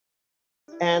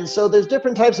And so there's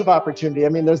different types of opportunity. I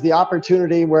mean, there's the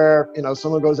opportunity where,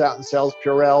 someone goes out and sells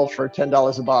Purell for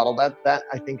 $10 a bottle. That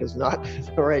I think is not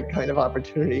the right kind of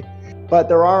opportunity. But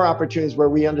there are opportunities where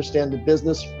we understand that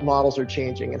business models are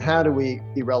changing, and how do we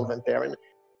be relevant there? And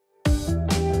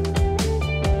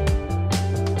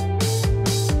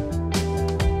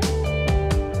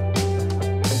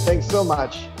thanks so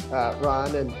much,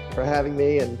 Ron, and for having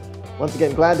me. And once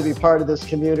again, glad to be part of this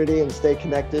community and stay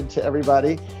connected to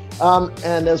everybody.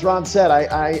 And as Ron said,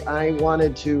 I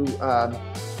wanted to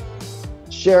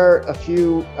share a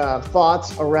few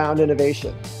thoughts around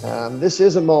innovation. This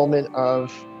is a moment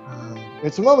of,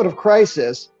 it's a moment of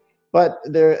crisis,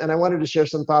 and I wanted to share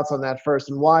some thoughts on that first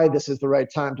and why this is the right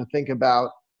time to think about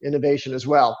innovation as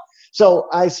well. So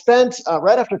I spent,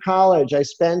 right after college, I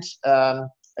spent a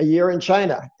year in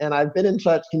China, and I've been in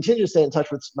touch, continue to stay in touch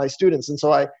with my students. And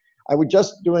so I was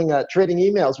just doing trading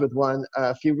emails with one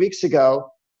a few weeks ago,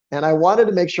 and I wanted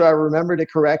to make sure I remembered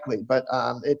it correctly, but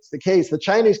it's the case. The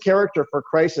Chinese character for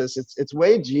crisis, it's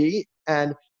Wei Ji,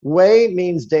 and Wei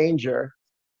means danger,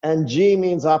 and Ji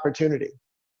means opportunity.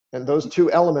 And those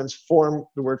two elements form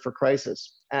the word for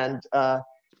crisis. And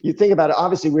you think about it,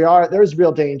 obviously there's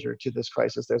real danger to this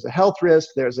crisis. There's a health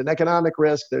risk, there's an economic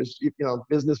risk, there's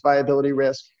business viability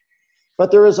risk, but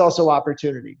there is also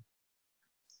opportunity.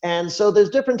 And so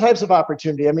there's different types of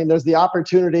opportunity. I mean, there's the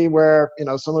opportunity where,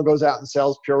 someone goes out and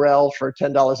sells Purell for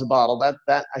 $10 a bottle.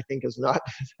 That I think is not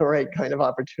the right kind of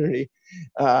opportunity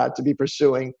to be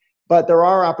pursuing. But there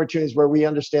are opportunities where we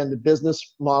understand that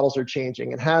business models are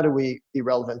changing, and how do we be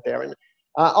relevant there? And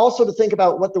also to think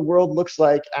about what the world looks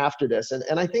like after this.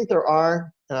 And I think there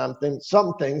are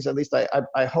some things, at least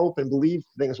I hope and believe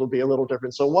things will be a little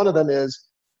different. So one of them is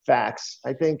facts.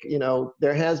 I think,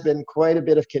 there has been quite a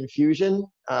bit of confusion,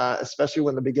 especially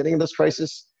when the beginning of this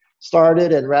crisis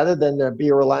started. And rather than be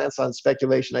a reliance on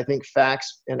speculation, I think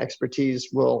facts and expertise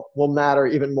will matter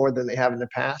even more than they have in the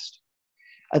past.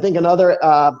 I think another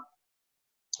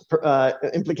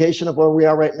implication of where we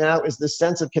are right now is the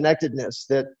sense of connectedness,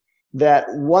 that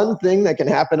one thing that can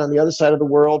happen on the other side of the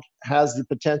world has the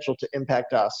potential to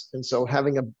impact us. And so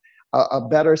having a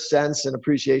better sense and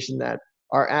appreciation that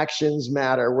our actions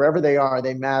matter. Wherever they are,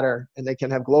 they matter, and they can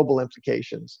have global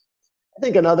implications. I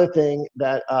think another thing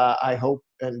that I hope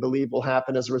and believe will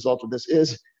happen as a result of this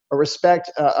is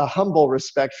a humble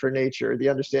respect for nature, the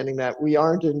understanding that we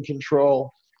aren't in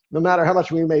control. No matter how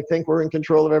much we may think we're in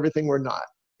control of everything, we're not.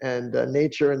 And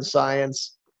nature and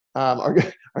science are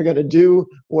going to do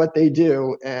what they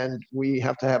do, and we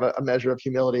have to have a measure of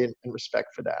humility and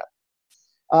respect for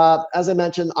that. As I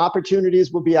mentioned,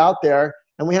 opportunities will be out there,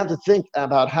 and we have to think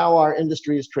about how our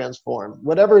industry is transformed.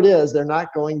 Whatever it is, they're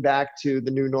not going back to the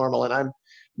new normal. And I'm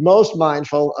most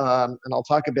mindful, and I'll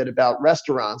talk a bit about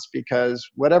restaurants, because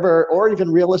or even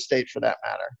real estate for that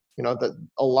matter,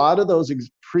 a lot of those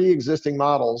pre-existing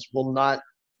models will not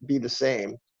be the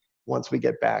same once we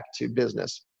get back to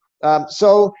business.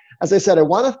 So as I said, I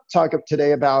want to talk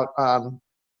today about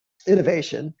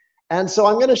innovation. And so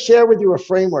I'm going to share with you a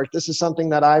framework. This is something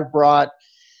that I've brought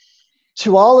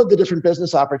to all of the different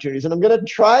business opportunities. And I'm going to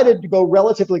try to go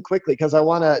relatively quickly, because I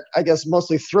want to,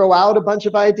 mostly throw out a bunch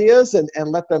of ideas and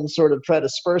let them sort of try to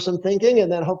spur some thinking.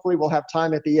 And then hopefully we'll have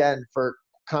time at the end for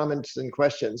comments and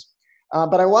questions.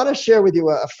 But I want to share with you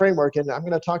a framework, and I'm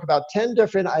going to talk about 10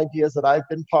 different ideas that I've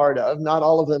been part of. Not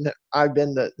all of them I've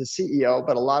been the CEO,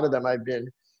 but a lot of them I've been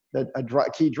a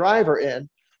key driver in.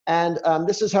 And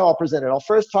this is how I'll present it. I'll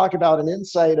first talk about an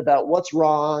insight about what's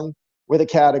wrong with a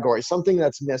category, something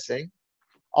that's missing.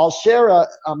 I'll share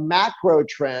a macro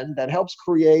trend that helps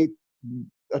create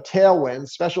a tailwind,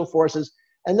 special forces.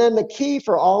 And then the key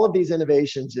for all of these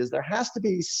innovations is there has to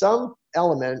be some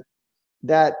element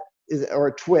or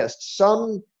a twist,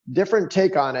 some different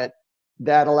take on it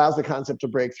that allows the concept to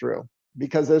break through.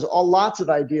 Because there's lots of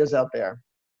ideas out there,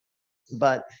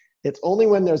 but it's only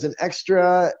when there's an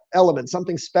extra element,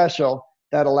 something special,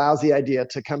 that allows the idea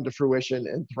to come to fruition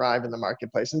and thrive in the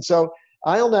marketplace. And so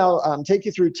I'll now take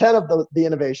you through 10 of the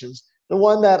innovations. The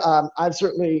one that I've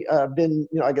certainly been,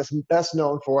 best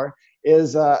known for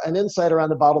is an insight around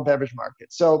the bottled beverage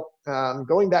market. So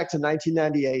going back to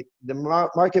 1998, the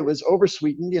market was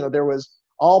oversweetened. There was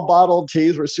all bottled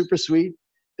teas were super sweet.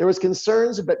 There was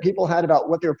concerns that people had about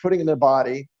what they were putting in their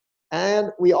body. And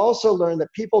we also learned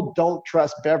that people don't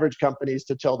trust beverage companies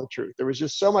to tell the truth. There was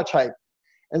just so much hype.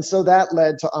 And so that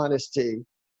led to honesty.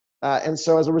 And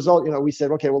so as a result, we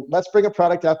said, okay, well, let's bring a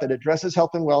product out that addresses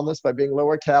health and wellness by being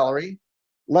lower calorie.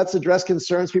 Let's address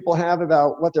concerns people have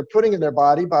about what they're putting in their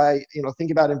body by,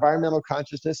 thinking about environmental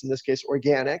consciousness, in this case,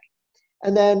 organic.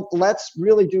 And then let's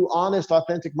really do honest,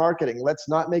 authentic marketing. Let's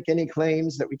not make any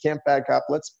claims that we can't back up.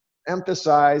 Let's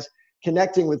emphasize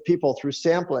connecting with people through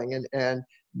sampling and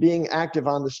being active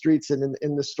on the streets and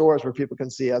in the stores where people can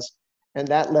see us. And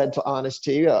that led to Honest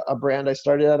Tea, a brand I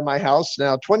started out of my house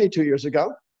now 22 years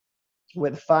ago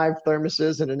with 5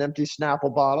 thermoses and an empty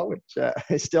Snapple bottle, which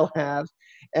I still have,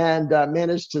 and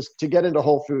managed to get into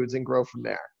Whole Foods and grow from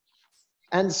there.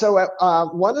 And so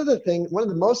one of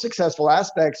the most successful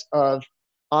aspects of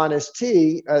Honest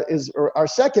Tea is our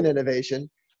second innovation,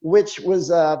 which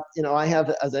was, I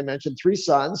have, as I mentioned, 3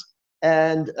 sons.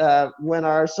 And when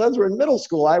our sons were in middle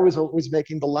school, I was always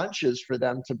making the lunches for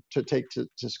them to take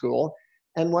to school.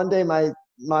 And one day my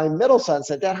middle son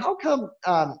said, "Dad, how come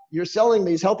you're selling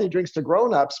these healthy drinks to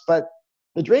grown-ups, but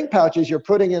the drink pouches you're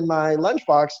putting in my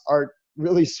lunchbox are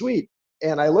really sweet?"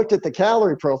 And I looked at the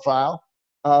calorie profile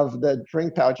of the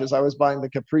drink pouches. I was buying the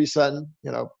Capri Sun,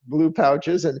 blue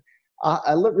pouches, and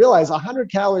I realized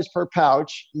 100 calories per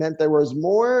pouch meant there was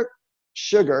more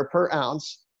sugar per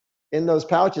ounce in those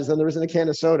pouches than there was in a can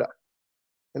of soda.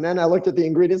 And then I looked at the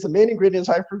ingredients. The main ingredient is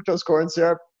high fructose corn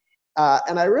syrup,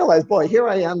 and I realized, boy, here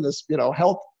I am, this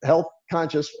health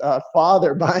conscious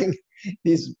father buying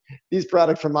these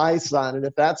products for my son, and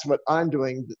if that's what I'm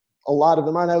doing, a lot of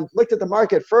them are. And I looked at the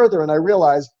market further, and I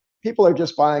realized people are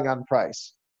just buying on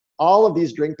price. All of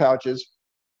these drink pouches,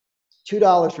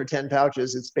 $2 for 10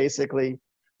 pouches. It's basically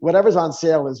whatever's on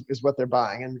sale is what they're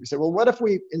buying. And we said, well, what if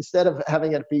we, instead of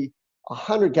having it be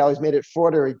 100 calories, made it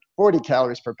 40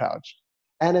 calories per pouch?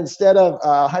 And instead of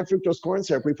high fructose corn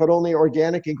syrup, we put only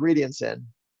organic ingredients in.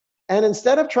 And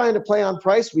instead of trying to play on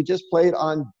price, we just played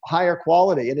on higher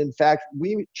quality. And in fact,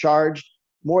 we charged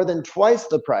more than twice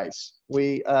the price.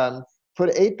 We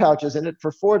put 8 pouches in it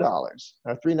for $4,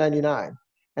 or $3.99.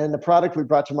 And the product we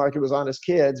brought to market was Honest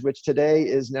Kids, which today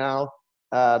is now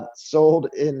sold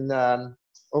in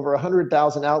over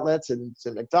 100,000 outlets in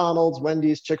McDonald's,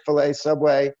 Wendy's, Chick-fil-A,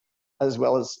 Subway, as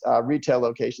well as retail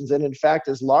locations. And in fact,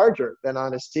 is larger than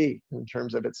Honest Tea in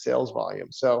terms of its sales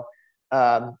volume. So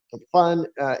a fun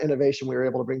innovation we were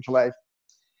able to bring to life.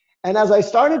 And as I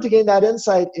started to gain that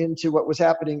insight into what was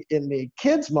happening in the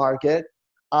kids market,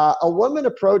 a woman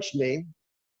approached me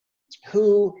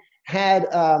who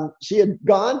she had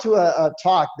gone to a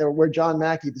talk there where John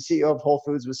Mackey, the CEO of Whole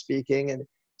Foods, was speaking, and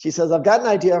she says, "I've got an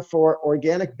idea for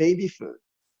organic baby food."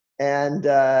 And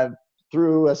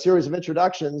through a series of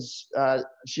introductions,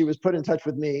 she was put in touch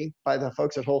with me by the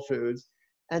folks at Whole Foods,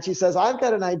 and she says, "I've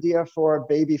got an idea for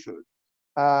baby food,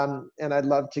 and I'd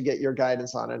love to get your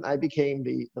guidance on it." And I became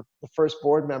the first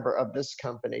board member of this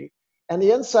company. And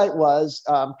the insight was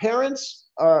parents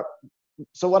are.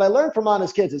 So what I learned from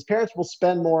Honest Kids is parents will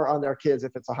spend more on their kids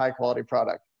if it's a high quality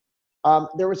product.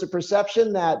 There was a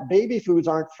perception that baby foods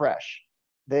aren't fresh.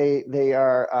 They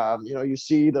are, you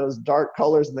see those dark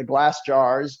colors in the glass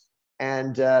jars,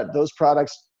 and those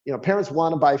products, parents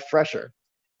want to buy fresher.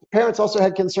 Parents also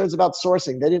had concerns about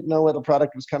sourcing. They didn't know where the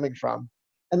product was coming from.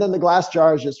 And then the glass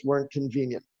jars just weren't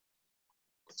convenient.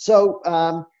 So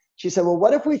she said, well,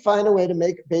 what if we find a way to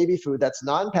make baby food that's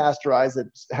non-pasteurized, that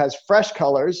has fresh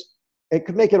colors? It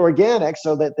could make it organic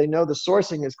so that they know the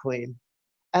sourcing is clean.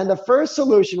 And the first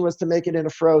solution was to make it into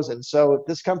frozen. So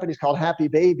this company is called Happy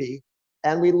Baby.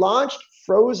 And we launched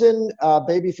frozen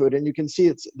baby food. And you can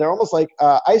see they're almost like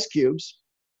ice cubes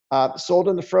sold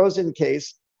in the frozen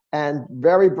case, and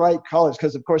very bright colors.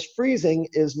 Because, of course, freezing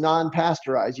is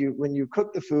non-pasteurized. When you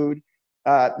cook the food,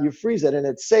 you freeze it, and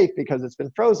it's safe because it's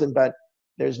been frozen, but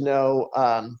there's no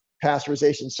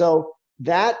pasteurization. So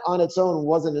that on its own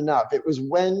wasn't enough. It was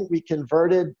when we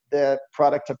converted the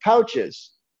product to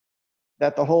pouches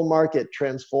that the whole market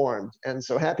transformed. And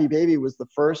so Happy Baby was the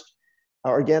first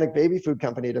organic baby food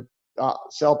company to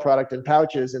sell product in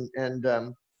pouches. And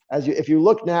if you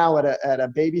look now at a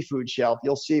baby food shelf,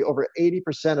 you'll see over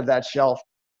 80% of that shelf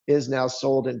is now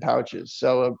sold in pouches.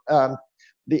 So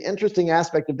the interesting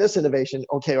aspect of this innovation,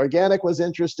 okay, organic was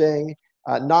interesting,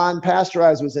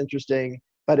 non-pasteurized was interesting,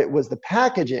 but it was the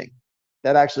packaging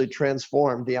that actually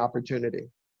transformed the opportunity.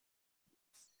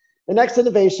 The next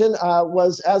innovation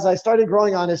was, as I started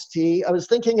growing Honest Tea, I was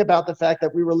thinking about the fact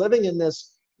that we were living in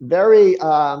this very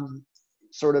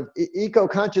sort of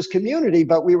eco-conscious community,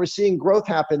 but we were seeing growth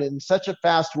happen in such a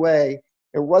fast way,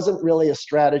 there wasn't really a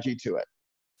strategy to it.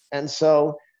 And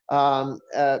so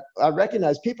I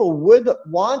recognized people would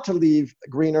want to lead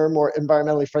greener, more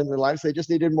environmentally friendly lives. They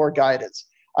just needed more guidance.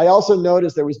 I also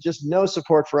noticed there was just no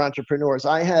support for entrepreneurs.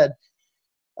 I had,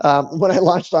 when I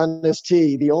launched Honest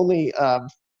Tea, the only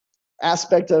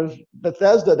aspect of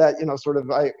Bethesda that, sort of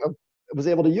I was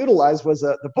able to utilize was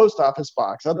the post office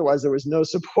box. Otherwise, there was no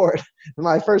support.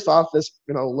 My first office,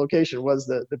 location was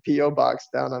the PO box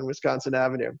down on Wisconsin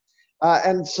Avenue.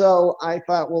 And so I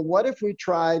thought, well, what if we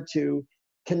tried to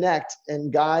connect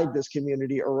and guide this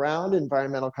community around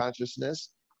environmental consciousness?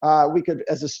 We could,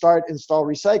 as a start, install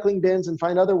recycling bins and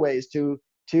find other ways to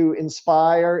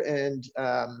inspire and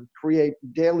create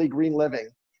daily green living.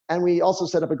 And we also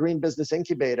set up a green business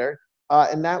incubator,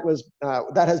 and that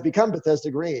has become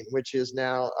Bethesda Green, which is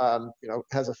now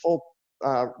has a full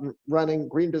running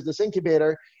green business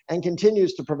incubator and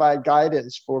continues to provide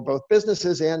guidance for both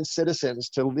businesses and citizens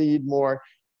to lead more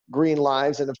green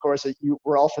lives. And of course,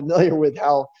 we're all familiar with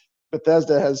how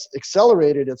Bethesda has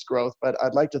accelerated its growth, but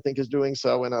I'd like to think is doing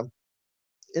so in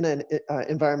an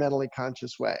environmentally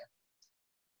conscious way.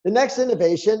 The next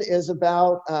innovation is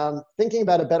about thinking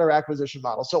about a better acquisition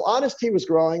model. So Honest Tea was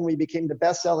growing. We became the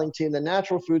best-selling tea in the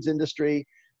natural foods industry.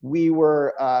 We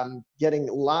were getting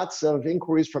lots of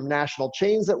inquiries from national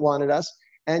chains that wanted us.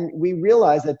 And we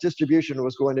realized that distribution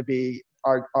was going to be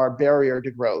our barrier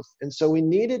to growth. And so we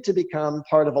needed to become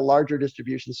part of a larger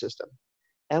distribution system.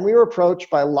 And we were approached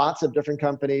by lots of different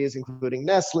companies, including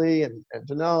Nestle and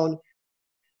Danone.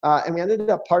 And we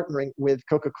ended up partnering with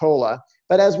Coca-Cola.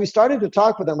 But as we started to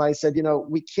talk with them, I said,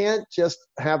 we can't just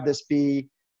have this be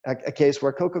a case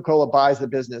where Coca-Cola buys the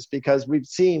business, because we've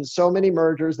seen so many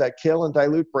mergers that kill and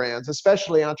dilute brands,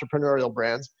 especially entrepreneurial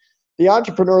brands. The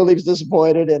entrepreneur leaves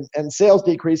disappointed and sales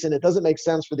decrease, and it doesn't make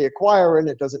sense for the acquirer, and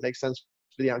it doesn't make sense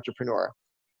for the entrepreneur.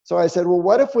 So I said, well,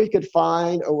 what if we could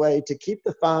find a way to keep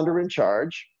the founder in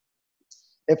charge?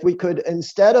 If we could,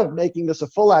 instead of making this a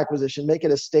full acquisition, make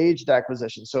it a staged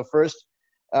acquisition. So first,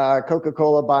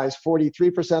 Coca-Cola buys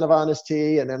 43% of Honest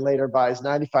Tea, and then later buys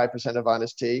 95% of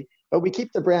Honest Tea, but we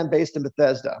keep the brand based in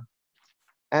Bethesda.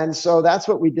 And so that's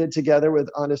what we did together with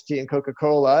Honest Tea and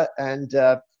Coca-Cola. And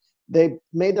they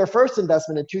made their first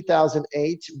investment in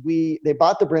 2008. They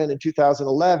bought the brand in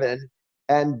 2011.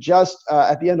 And just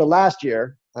at the end of last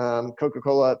year,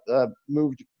 Coca-Cola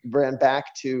moved the brand back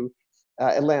to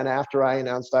Atlanta after I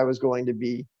announced I was going to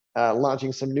be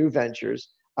launching some new ventures.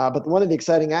 But one of the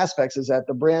exciting aspects is that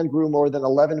the brand grew more than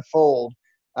 11-fold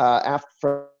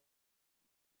from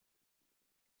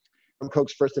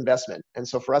Coke's first investment. And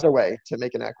so for us, a way to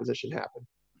make an acquisition happen.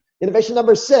 Innovation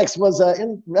number 6 was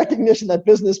in recognition that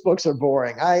business books are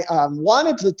boring. I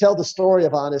wanted to tell the story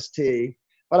of Honest Tea,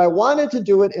 but I wanted to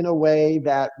do it in a way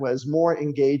that was more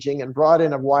engaging and brought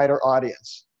in a wider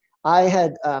audience.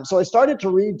 So I started to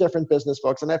read different business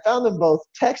books, and I found them both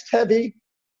text heavy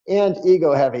and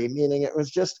ego heavy, meaning it was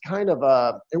just kind of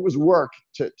it was work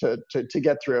to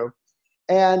get through.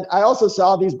 And I also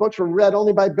saw these books were read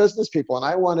only by business people, and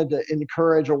I wanted to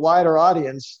encourage a wider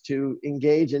audience to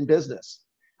engage in business.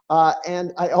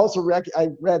 And I also read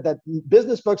that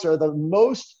business books are the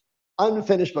most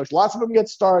unfinished books. Lots of them get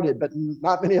started, but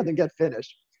not many of them get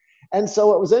finished. And so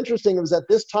what was interesting was at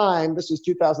this time, this was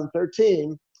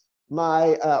 2013,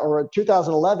 or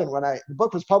 2011, the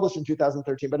book was published in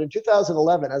 2013, but in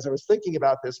 2011, as I was thinking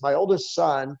about this, my oldest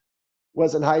son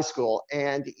was in high school,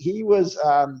 and he was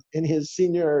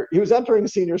he was entering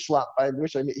senior slump, by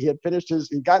which I mean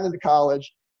he'd gotten into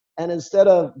college, and instead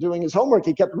of doing his homework,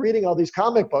 he kept reading all these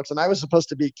comic books, and I was supposed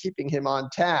to be keeping him on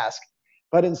task.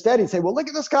 But instead he'd say, well, look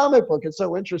at this comic book, it's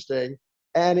so interesting.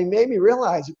 And he made me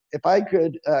realize if I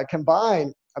could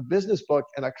combine a business book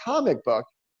and a comic book,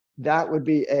 that would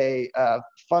be a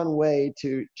fun way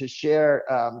to share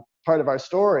part of our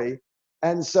story.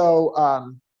 And so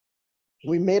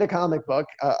we made a comic book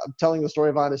telling the story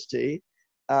of Honest Tea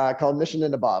called Mission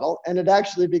in a Bottle, and it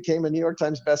actually became a New York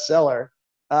Times bestseller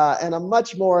and a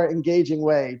much more engaging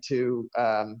way to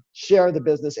share the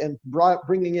business and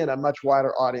bringing in a much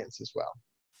wider audience as well.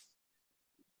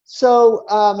 So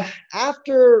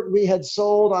after we had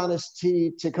sold Honest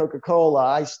Tea to Coca-Cola,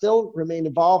 I still remained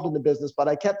involved in the business, but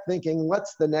I kept thinking,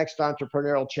 what's the next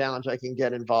entrepreneurial challenge I can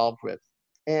get involved with?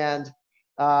 And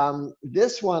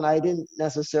this one I didn't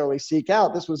necessarily seek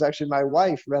out. This was actually my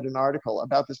wife read an article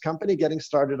about this company getting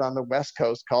started on the West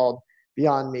Coast called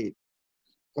Beyond Meat.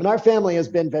 And our family has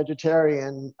been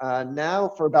vegetarian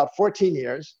now for about 14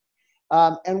 years.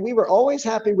 And we were always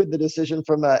happy with the decision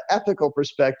from an ethical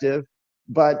perspective,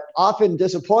 but often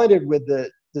disappointed with the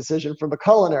decision from a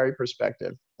culinary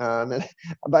perspective. And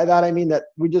by that, I mean that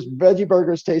veggie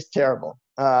burgers taste terrible.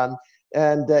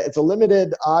 And it's a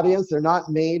limited audience. They're not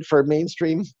made for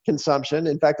mainstream consumption.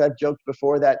 In fact, I've joked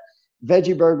before that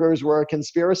veggie burgers were a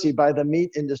conspiracy by the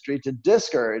meat industry to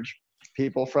discourage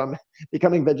people from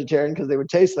becoming vegetarian because they would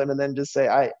taste them and then just say,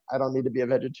 I don't need to be a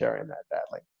vegetarian that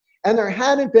badly. And there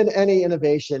hadn't been any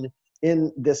innovation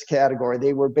in this category.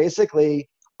 They were basically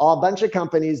a bunch of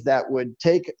companies that would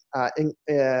take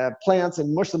plants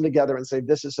and mush them together and say,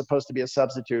 this is supposed to be a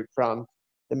substitute from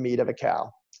the meat of a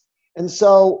cow. And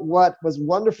so what was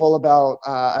wonderful about,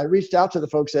 I reached out to the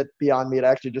folks at Beyond Meat. I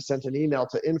actually just sent an email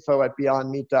to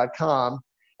info@beyondmeat.com.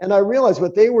 And I realized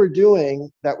what they were doing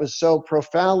that was so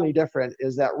profoundly different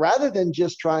is that rather than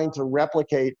just trying to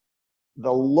replicate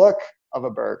the look of a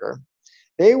burger,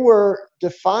 they were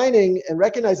defining and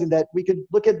recognizing that we could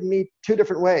look at meat two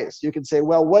different ways. You could say,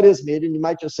 well, what is meat? And you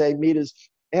might just say meat is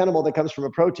animal that comes from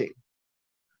a protein.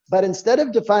 But instead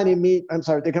of defining meat,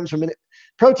 that comes from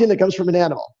protein that comes from an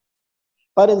animal.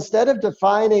 But instead of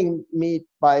defining meat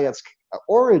by its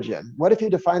origin, what if you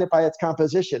define it by its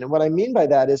composition? And what I mean by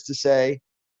that is to say,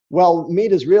 well,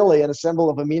 meat is really an assemble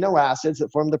of amino acids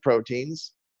that form the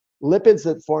proteins, lipids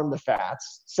that form the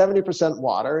fats, 70%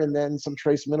 water, and then some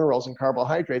trace minerals and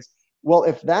carbohydrates. Well,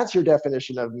 if that's your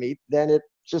definition of meat, then it's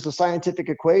just a scientific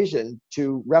equation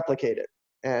to replicate it.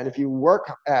 And if you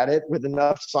work at it with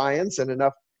enough science and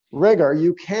enough rigor,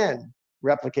 you can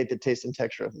replicate the taste and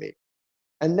texture of meat.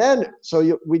 And then,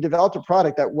 we developed a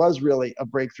product that was really a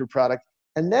breakthrough product.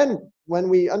 And then when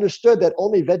we understood that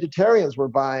only vegetarians were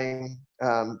buying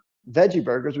veggie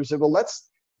burgers, we said, well,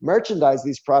 let's merchandise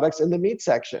these products in the meat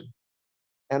section.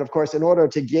 And of course, in order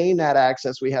to gain that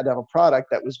access, we had to have a product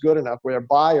that was good enough where a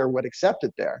buyer would accept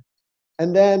it there.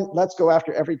 And then let's go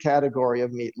after every category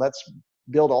of meat. Let's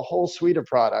build a whole suite of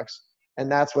products.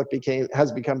 And that's what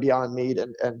has become Beyond Meat.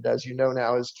 And as you know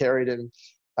now, is carried in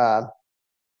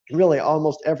really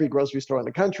almost every grocery store in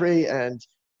the country and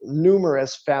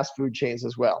numerous fast food chains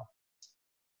as well.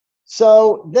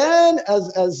 So then,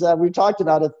 as we talked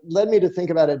about, it led me to think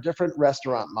about a different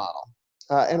restaurant model.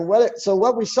 So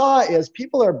what we saw is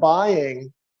people are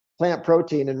buying plant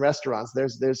protein in restaurants.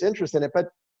 There's interest in it, but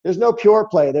there's no pure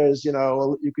play. There's,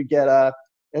 you could get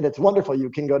and it's wonderful. You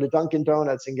can go to Dunkin'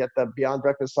 Donuts and get the Beyond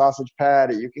Breakfast sausage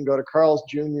patty. You can go to Carl's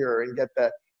Jr. and get the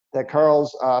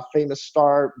Carl's famous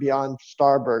Beyond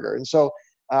Star Burger. And so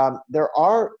there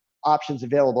are options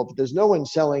available, but there's no one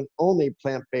selling only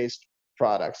plant-based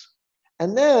products.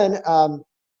 And then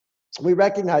we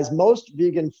recognize most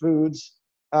vegan foods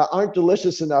aren't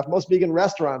delicious enough. Most vegan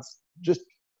restaurants just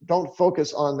don't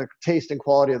focus on the taste and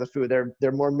quality of the food.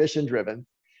 They're more mission-driven.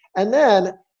 And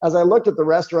then as I looked at the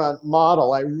restaurant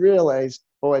model, I realized,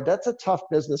 boy, that's a tough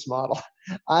business model.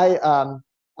 I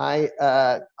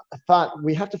thought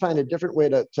we have to find a different way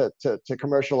to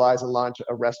commercialize and launch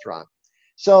a restaurant.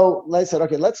 So I said,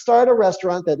 okay, let's start a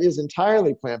restaurant that is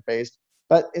entirely plant-based,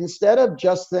 but instead of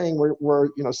just saying we're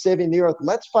saving the earth,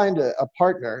 let's find a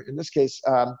partner. In this case,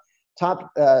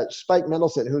 Spike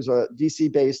Mendelsohn, who's a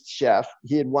DC-based chef.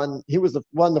 He won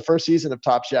the first season of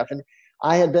Top Chef, and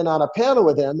I had been on a panel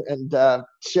with him and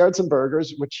shared some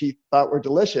burgers, which he thought were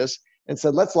delicious, and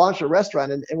said, let's launch a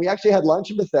restaurant. And we actually had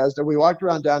lunch in Bethesda. We walked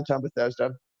around downtown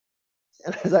Bethesda.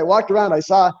 And as I walked around, I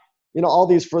saw, all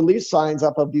these for lease signs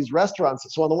up of these restaurants.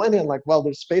 So on the one hand, well,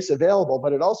 there's space available,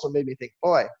 but it also made me think,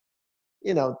 boy,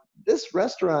 this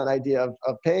restaurant idea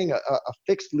of paying a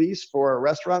fixed lease for a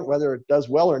restaurant, whether it does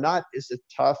well or not, is a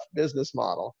tough business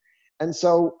model. And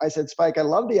so I said, Spike, I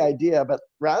love the idea, but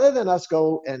rather than us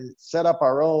go and set up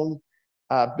our own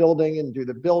building and do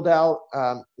the build out,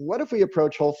 what if we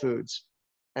approach Whole Foods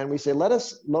and we say, let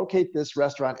us locate this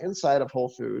restaurant inside of Whole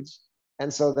Foods.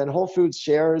 And so then Whole Foods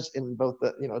shares in both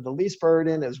the lease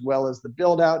burden as well as the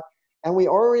build out. And we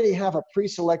already have a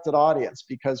pre-selected audience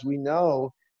because we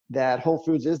know that Whole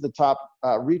Foods is the top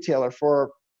retailer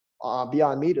for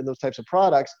Beyond Meat and those types of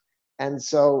products. And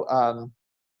so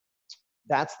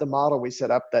that's the model we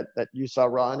set up that you saw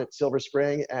run at Silver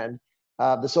Spring. And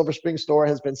the Silver Spring store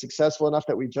has been successful enough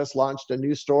that we just launched a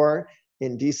new store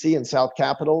in DC in South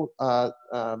Capitol,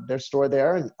 their store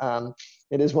there. And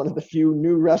it is one of the few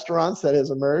new restaurants that has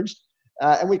emerged.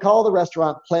 And we call the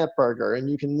restaurant Plant Burger. And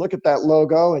you can look at that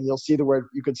logo and you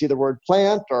could see the word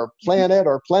plant or planet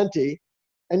or plenty.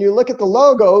 And you look at the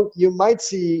logo, you might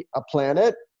see a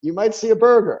planet, you might see a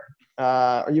burger,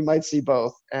 or you might see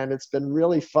both. And it's been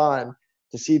really fun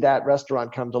to see that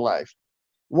restaurant come to life.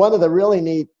 One of the really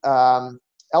neat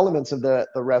elements of the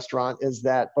restaurant is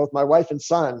that both my wife and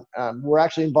son were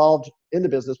actually involved in the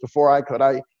business before I could.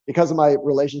 Because of my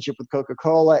relationship with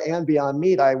Coca-Cola and Beyond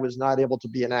Meat, I was not able to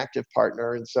be an active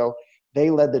partner. And so they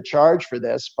led the charge for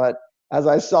this. But as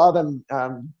I saw them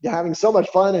having so much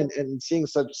fun and seeing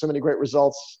so many great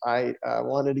results, I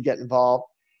wanted to get involved.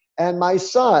 And my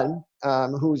son,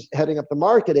 who's heading up the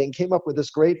marketing, came up with this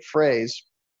great phrase,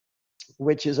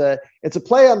 which is it's a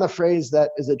play on the phrase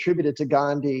that is attributed to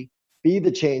Gandhi, be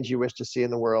the change you wish to see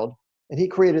in the world. And he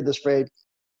created this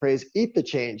phrase, eat the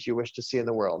change you wish to see in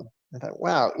the world. I thought,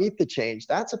 wow, eat the change.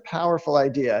 That's a powerful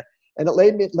idea. And it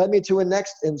led me to a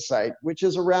next insight, which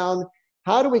is around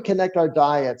how do we connect our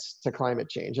diets to climate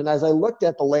change? And as I looked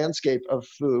at the landscape of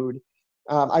food,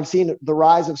 I've seen the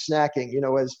rise of snacking,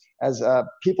 as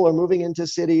people are moving into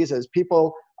cities, as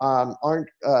people aren't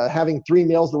having 3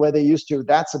 meals the way they used to.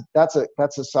 That's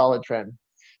a solid trend.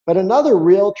 But another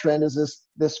real trend is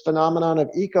this phenomenon of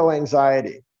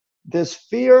eco-anxiety, this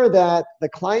fear that the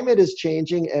climate is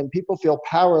changing and people feel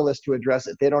powerless to address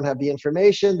it. They don't have the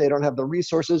information, they don't have the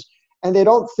resources, and they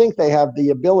don't think they have the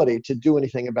ability to do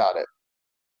anything about it.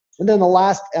 And then the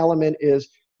last element is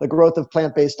the growth of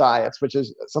plant-based diets, which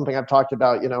is something I've talked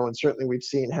about, and certainly we've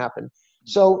seen happen.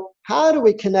 So how do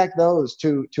we connect those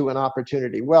to an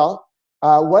opportunity? Well,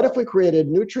 what if we created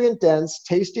nutrient-dense,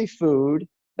 tasty food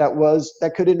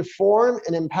that could inform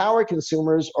and empower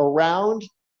consumers around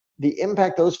the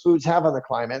impact those foods have on the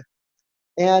climate,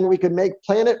 and we could make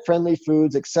planet-friendly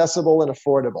foods accessible and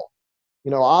affordable.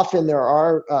 Often there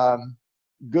are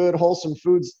good, wholesome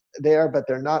foods there, but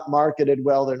they're not marketed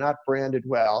well, they're not branded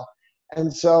well.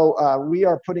 And so we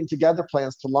are putting together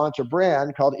plans to launch a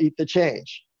brand called Eat the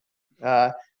Change,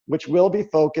 which will be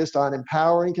focused on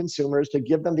empowering consumers to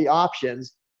give them the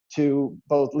options to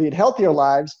both lead healthier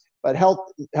lives, but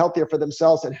healthier for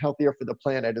themselves and healthier for the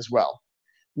planet as well.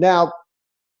 Now,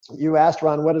 you asked,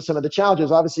 Ron, what are some of the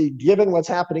challenges? Obviously, given what's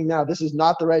happening now, this is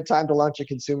not the right time to launch a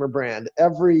consumer brand.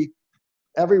 Every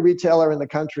retailer in the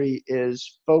country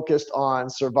is focused on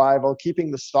survival,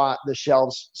 keeping the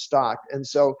shelves stocked. And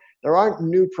so there aren't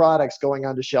new products going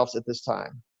onto shelves at this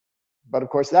time. But of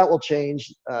course, that will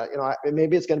change.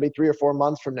 Maybe it's going to be 3 or 4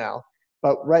 months from now.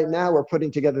 But right now, we're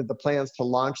putting together the plans to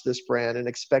launch this brand and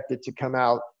expect it to come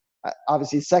out,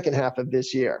 obviously, second half of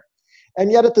this year. And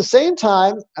yet at the same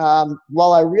time,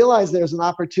 while I realize there's an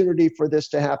opportunity for this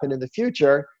to happen in the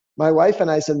future, my wife and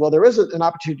I said, well, there is an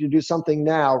opportunity to do something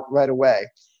now right away.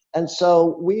 And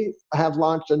so we have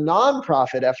launched a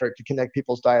nonprofit effort to connect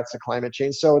people's diets to climate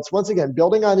change. So it's, once again,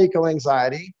 building on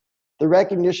eco-anxiety, the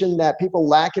recognition that people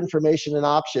lack information and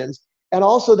options, and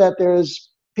also that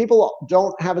people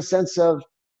don't have a sense of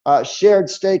shared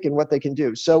stake in what they can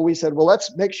do. So we said, well,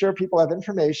 let's make sure people have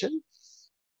information.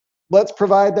 Let's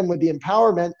provide them with the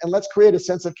empowerment, and let's create a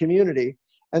sense of community.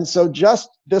 And so just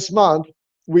this month,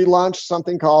 we launched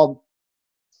something called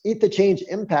Eat the Change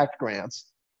Impact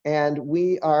Grants. And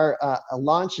we are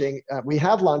we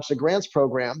have launched a grants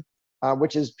program,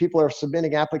 which is people are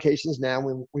submitting applications now.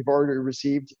 We've already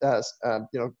received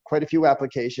quite a few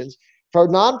applications for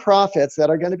nonprofits that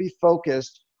are going to be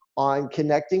focused on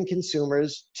connecting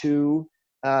consumers to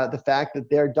the fact that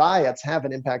their diets have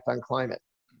an impact on climate.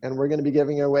 And we're going to be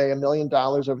giving away $1 million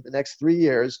over the next 3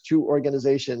 years to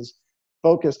organizations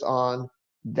focused on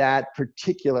that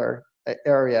particular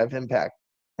area of impact.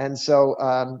 And so,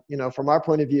 from our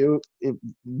point of view,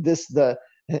 the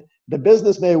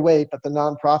business may wait, but the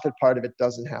nonprofit part of it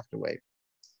doesn't have to wait.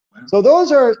 Wow. So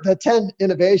those are the 10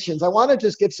 innovations. I want to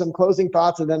just give some closing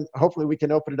thoughts, and then hopefully we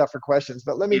can open it up for questions.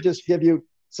 But let me just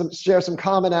share some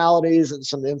commonalities and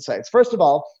some insights. First of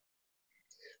all,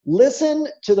 listen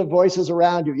to the voices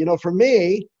around you. For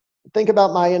me, think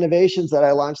about my innovations that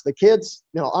I launched. The kids,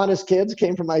 Honest Kids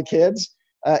came from my kids.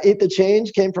 Eat the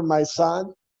Change came from my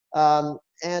son.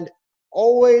 And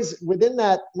always within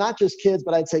that, not just kids,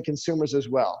 but I'd say consumers as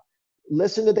well.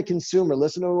 Listen to the consumer.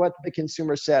 Listen to what the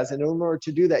consumer says. And in order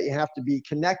to do that, you have to be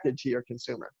connected to your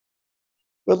consumer.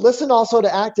 But listen also to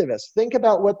activists. Think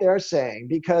about what they're saying,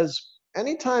 because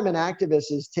anytime an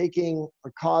activist is taking a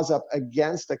cause up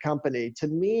against a company, to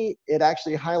me, it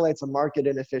actually highlights a market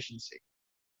inefficiency.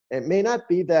 It may not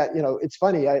be that, it's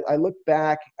funny, I look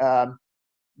back,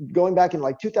 going back in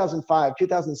like 2005,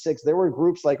 2006, there were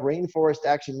groups like Rainforest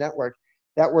Action Network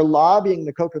that were lobbying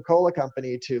the Coca-Cola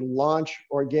company to launch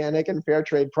organic and fair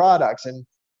trade products. And,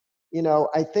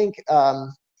 I think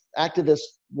activists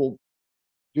will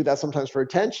do that sometimes for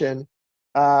attention.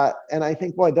 And I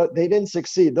think, boy, they didn't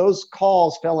succeed. Those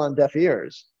calls fell on deaf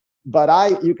ears.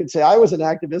 But you could say I was an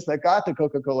activist that got the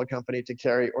Coca-Cola company to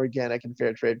carry organic and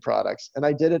fair trade products. And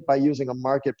I did it by using a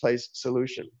marketplace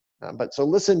solution. So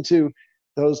listen to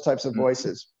those types of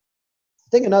voices. I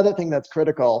think another thing that's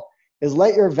critical is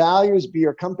let your values be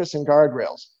your compass and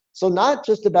guardrails. So not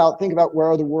just think about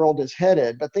where the world is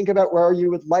headed, but think about where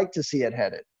you would like to see it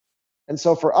headed. And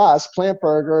so for us, Plant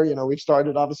Burger, we've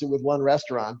started obviously with one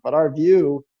restaurant, but our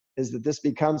view is that this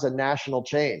becomes a national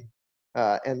chain,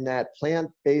 and that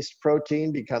plant-based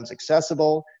protein becomes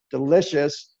accessible,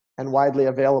 delicious, and widely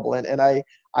available. And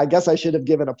I guess I should have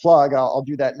given a plug. I'll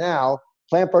do that now.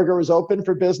 Plant Burger is open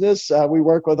for business. We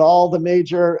work with all the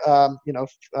major,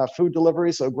 food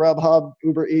delivery, so Grubhub,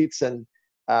 Uber Eats, and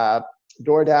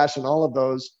DoorDash and all of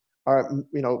those are,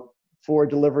 for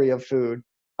delivery of food.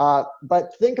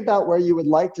 But think about where you would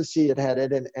like to see it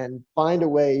headed, and find a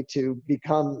way to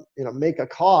become, make a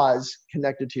cause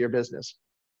connected to your business.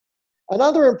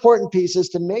 Another important piece is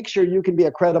to make sure you can be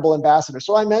a credible ambassador.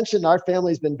 So I mentioned our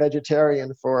family's been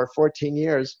vegetarian for 14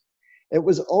 years. It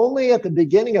was only at the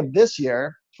beginning of this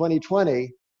year,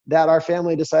 2020, that our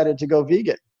family decided to go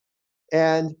vegan.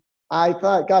 And I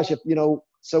thought, gosh,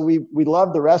 so we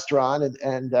love the restaurant,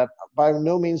 and by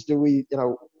no means do we,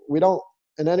 we don't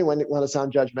in any way want to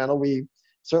sound judgmental. We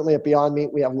certainly at Beyond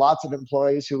Meat, we have lots of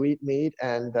employees who eat meat,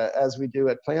 and as we do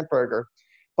at Plant Burger.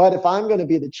 But if I'm going to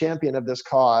be the champion of this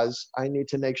cause, I need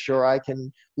to make sure I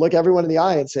can look everyone in the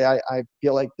eye and say, I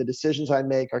feel like the decisions I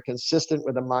make are consistent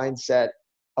with the mindset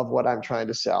of what I'm trying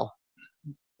to sell.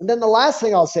 And then the last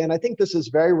thing I'll say, and I think this is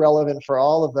very relevant for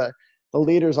all of the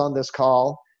leaders on this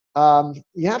call,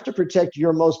 you have to protect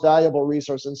your most valuable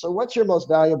resource. And so what's your most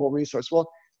valuable resource?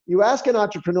 Well, you ask an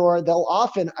entrepreneur, they'll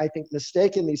often, I think,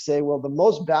 mistakenly say, well, the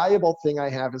most valuable thing I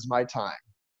have is my time.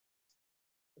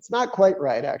 It's not quite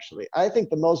right, actually. I think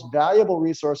the most valuable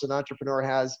resource an entrepreneur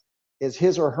has is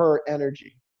his or her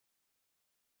energy.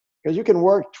 Because you can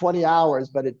work 20 hours,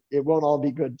 but it won't all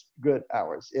be good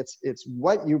hours. It's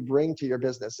what you bring to your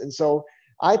business. And so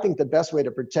I think the best way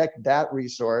to protect that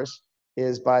resource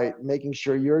is by making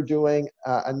sure you're doing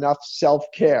enough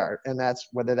self-care. And that's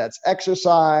whether that's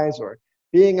exercise or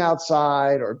being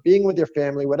outside or being with your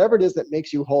family, whatever it is that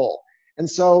makes you whole. And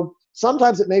so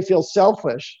sometimes it may feel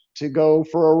selfish to go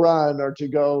for a run or to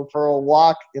go for a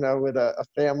walk, with a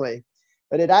family,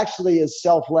 but it actually is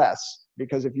selfless,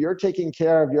 because if you're taking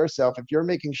care of yourself, if you're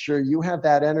making sure you have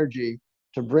that energy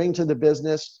to bring to the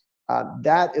business,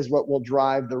 that is what will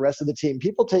drive the rest of the team.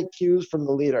 People take cues from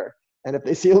the leader. And if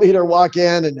they see a leader walk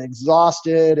in and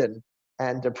exhausted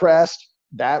and depressed,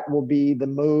 that will be the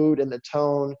mood and the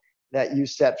tone that you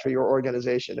set for your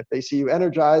organization. If they see you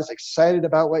energized, excited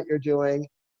about what you're doing,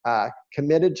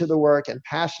 committed to the work and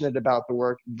passionate about the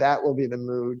work, that will be the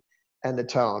mood and the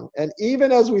tone. And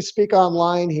even as we speak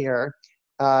online here,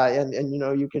 and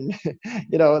you can,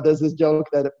 there's this joke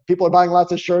that people are buying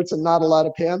lots of shirts and not a lot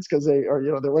of pants because they're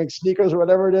wearing sneakers or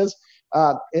whatever it is.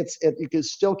 You can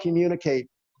still communicate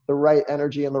the right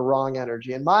energy and the wrong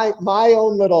energy. And my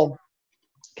own little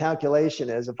calculation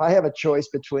is, if I have a choice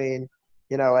between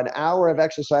an hour of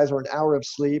exercise or an hour of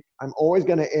sleep, I'm always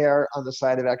going to err on the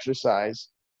side of exercise,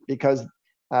 because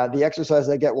the exercise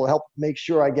I get will help make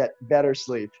sure I get better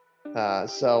sleep.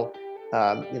 It's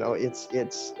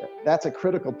that's a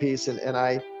critical piece, and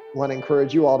I want to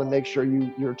encourage you all to make sure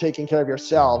you're taking care of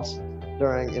yourselves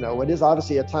during what is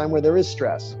obviously a time where there is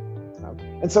stress.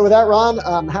 And so with that, Ron,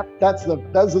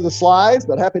 those are the slides,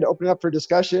 but happy to open it up for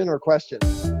discussion or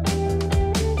questions.